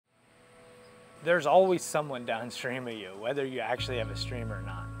There's always someone downstream of you, whether you actually have a stream or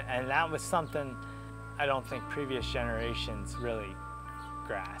not. And that was something I don't think previous generations really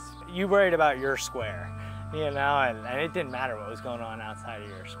grasped. You worried about your square, you know, and it didn't matter what was going on outside of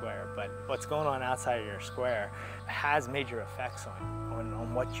your square, but what's going on outside of your square has major effects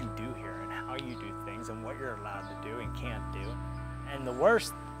on what you do here and how you do things and what you're allowed to do and can't do. And the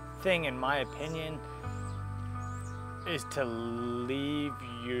worst thing, in my opinion, is to leave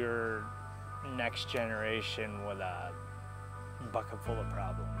your next generation with a bucket full of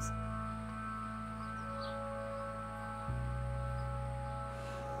problems.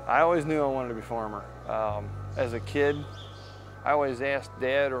 I always knew I wanted to be a farmer. As a kid, I always asked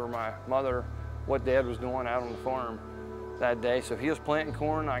Dad or my mother what Dad was doing out on the farm that day. So if he was planting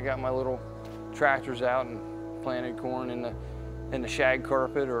corn, I got my little tractors out and planted corn in the shag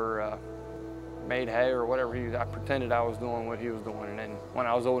carpet or made hay or whatever. I pretended I was doing what he was doing. And then when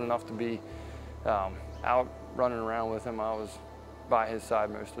I was old enough to be out running around with him, I was by his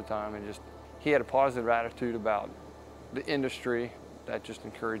side most of the time. And he had a positive attitude about the industry that just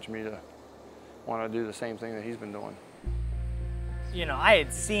encouraged me to want to do the same thing that he's been doing. You know, I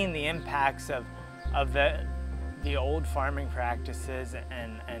had seen the impacts of the old farming practices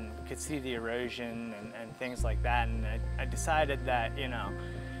and could see the erosion and things like that. And I decided that, you know,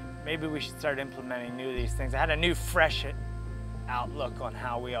 maybe we should start implementing new of these things. I had a new, fresh outlook on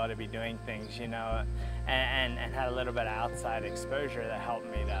how we ought to be doing things, you know, and had a little bit of outside exposure that helped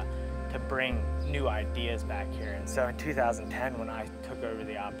me to bring new ideas back here. And so in 2010, when I took over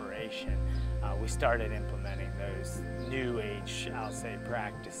the operation, we started implementing those new age, I'll say,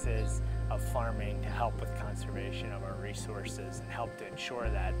 practices of farming to help with conservation of our resources and help to ensure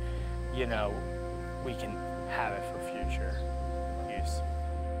that, you know, we can have it for future use.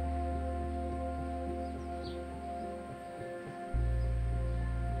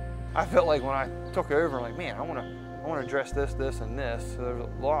 I felt like when I took over, like, man, I want to address this, this, and this. So there's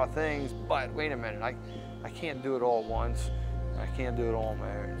a lot of things, but wait a minute, I can't do it all at once. I can't do it all on my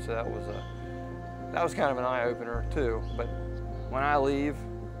own. So that was kind of an eye-opener too. But when I leave,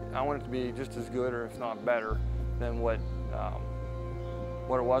 I want it to be just as good, or if not better, than what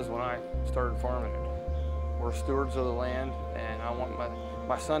it was when I started farming it. We're stewards of the land, and I want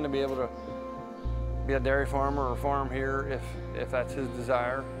my son to be able to be a dairy farmer or farm here if that's his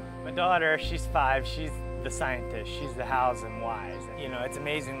desire. My daughter, she's 5, she's the scientist, she's the hows and whys. You know, it's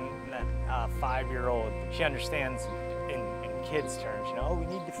amazing that a 5-year-old, she understands in kids' terms, you know, oh, we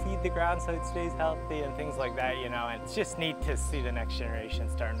need to feed the ground so it stays healthy and things like that, you know, and it's just neat to see the next generation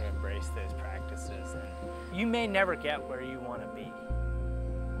starting to embrace those practices. And you may never get where you want to be,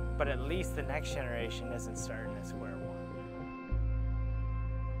 but at least the next generation isn't starting us where